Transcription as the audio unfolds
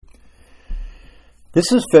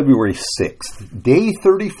This is February 6th, day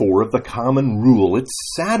 34 of the Common Rule. It's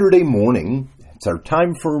Saturday morning. It's our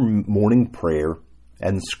time for morning prayer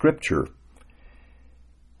and scripture.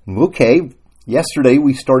 Okay, yesterday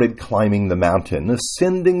we started climbing the mountain,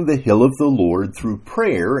 ascending the hill of the Lord through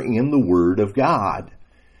prayer and the Word of God.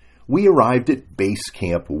 We arrived at Base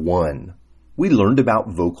Camp 1. We learned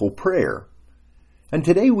about vocal prayer. And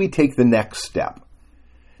today we take the next step.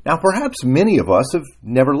 Now, perhaps many of us have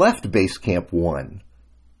never left Base Camp 1.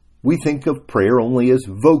 We think of prayer only as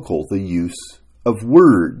vocal, the use of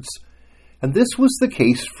words. And this was the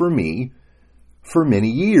case for me for many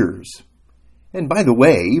years. And by the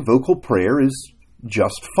way, vocal prayer is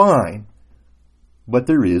just fine. But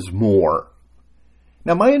there is more.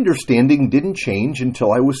 Now, my understanding didn't change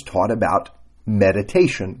until I was taught about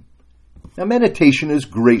meditation. Now, meditation is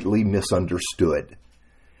greatly misunderstood.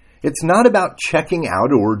 It's not about checking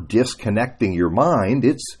out or disconnecting your mind.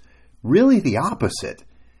 It's really the opposite.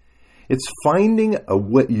 It's finding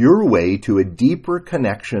your way to a deeper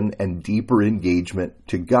connection and deeper engagement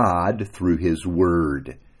to God through His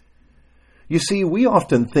Word. You see, we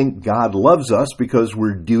often think God loves us because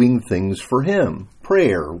we're doing things for Him.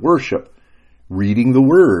 Prayer, worship, reading the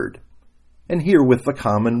Word, and here with the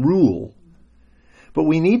Common Rule. But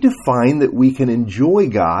we need to find that we can enjoy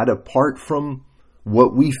God apart from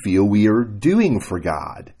what we feel we are doing for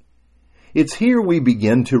God. It's here we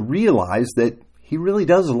begin to realize that He really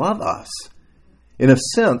does love us. In a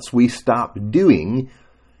sense, we stop doing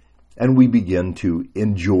and we begin to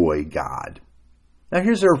enjoy God. Now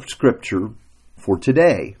here's our scripture for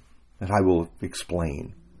today that I will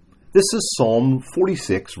explain. This is Psalm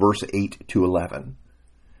 46, verse 8 to 11.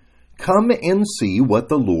 Come and see what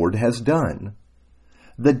the Lord has done,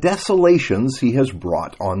 the desolations He has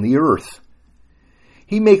brought on the earth.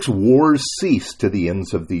 He makes wars cease to the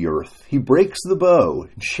ends of the earth. He breaks the bow,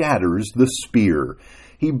 shatters the spear.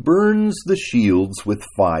 He burns the shields with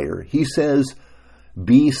fire. He says,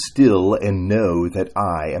 Be still and know that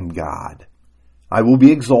I am God. I will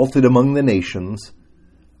be exalted among the nations.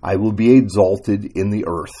 I will be exalted in the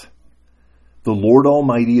earth. The Lord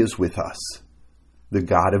Almighty is with us. The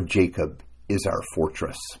God of Jacob is our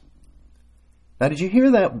fortress. Now, did you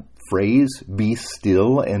hear that phrase, be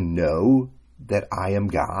still and know that I am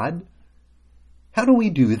God? How do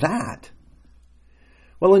we do that?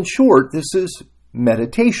 Well, in short, this is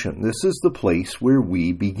meditation. This is the place where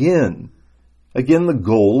we begin. Again, the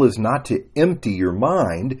goal is not to empty your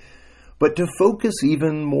mind, but to focus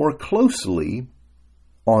even more closely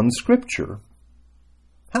on Scripture.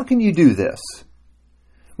 How can you do this?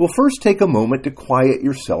 Well, first take a moment to quiet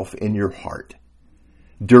yourself in your heart.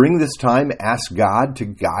 During this time, ask God to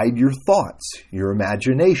guide your thoughts, your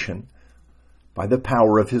imagination, by the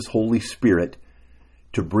power of His Holy Spirit,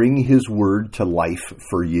 to bring His Word to life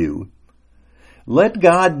for you. Let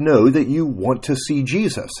God know that you want to see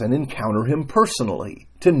Jesus and encounter Him personally,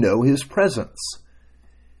 to know His presence.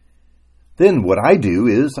 Then what I do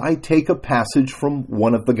is I take a passage from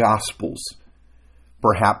one of the Gospels,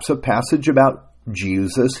 perhaps a passage about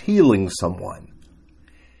Jesus healing someone.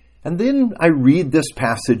 And then I read this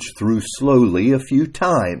passage through slowly a few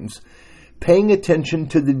times, paying attention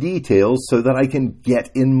to the details so that I can get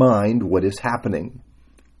in mind what is happening.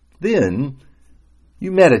 Then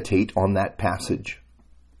you meditate on that passage.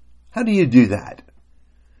 How do you do that?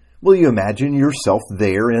 Well, you imagine yourself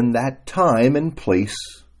there in that time and place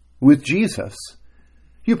with Jesus.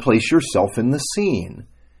 You place yourself in the scene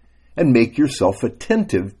and make yourself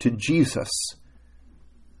attentive to Jesus.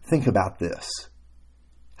 Think about this.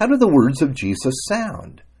 How do the words of Jesus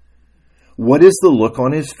sound? What is the look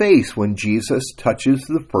on His face when Jesus touches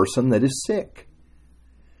the person that is sick?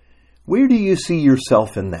 Where do you see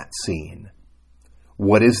yourself in that scene?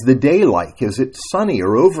 What is the day like? Is it sunny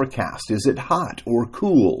or overcast? Is it hot or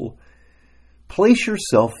cool? Place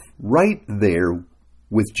yourself right there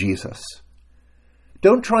with Jesus.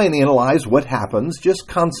 Don't try and analyze what happens. Just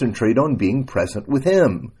concentrate on being present with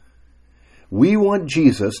Him. We want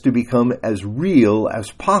Jesus to become as real as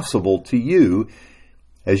possible to you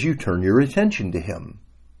as you turn your attention to Him.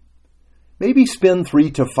 Maybe spend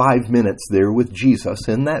 3 to 5 minutes there with Jesus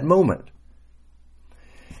in that moment.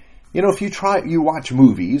 You know, if you watch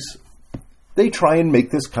movies, they try and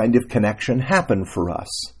make this kind of connection happen for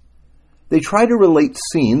us. They try to relate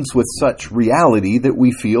scenes with such reality that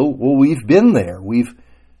we feel, well, we've been there. We've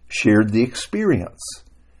shared the experience.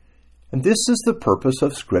 And this is the purpose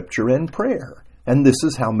of Scripture and prayer. And this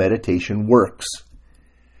is how meditation works.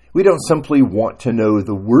 We don't simply want to know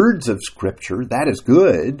the words of Scripture. That is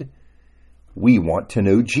good. We want to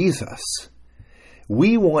know Jesus.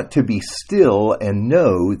 We want to be still and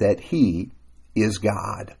know that He is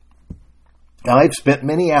God. Now, I've spent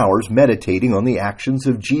many hours meditating on the actions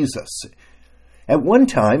of Jesus. At one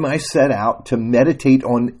time, I set out to meditate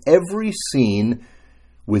on every scene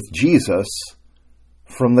with Jesus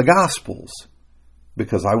from the Gospels,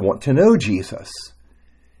 because I want to know Jesus.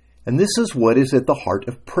 And this is what is at the heart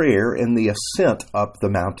of prayer and the ascent up the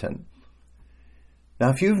mountain. Now,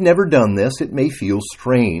 if you've never done this, it may feel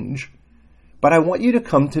strange, but I want you to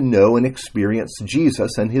come to know and experience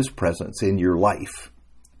Jesus and his presence in your life.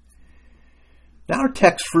 Now, our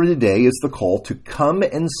text for today is the call to come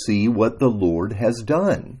and see what the Lord has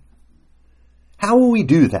done. How will we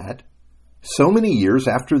do that? So many years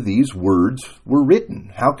after these words were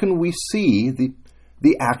written, how can we see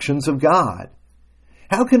the actions of God?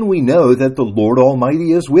 How can we know that the Lord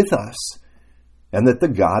Almighty is with us and that the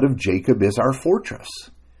God of Jacob is our fortress?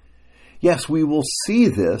 Yes, we will see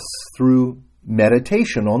this through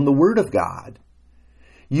meditation on the Word of God.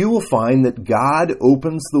 You will find that God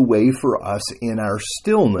opens the way for us in our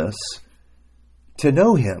stillness to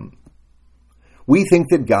know Him. We think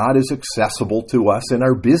that God is accessible to us in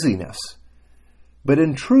our busyness, but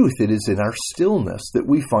in truth it is in our stillness that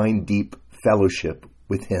we find deep fellowship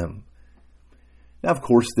with Him. Now, of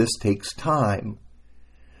course, this takes time.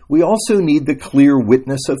 We also need the clear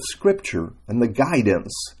witness of Scripture and the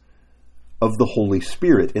guidance of the Holy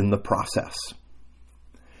Spirit in the process.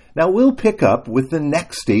 Now, we'll pick up with the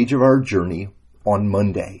next stage of our journey on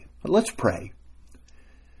Monday. But let's pray.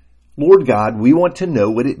 Lord God, we want to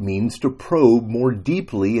know what it means to probe more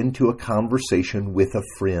deeply into a conversation with a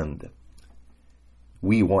friend.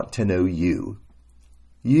 We want to know you.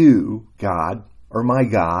 You, God, are my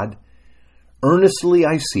God. Earnestly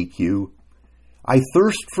I seek you. I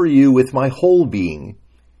thirst for you with my whole being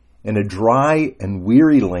in a dry and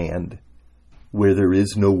weary land where there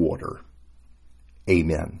is no water.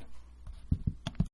 Amen.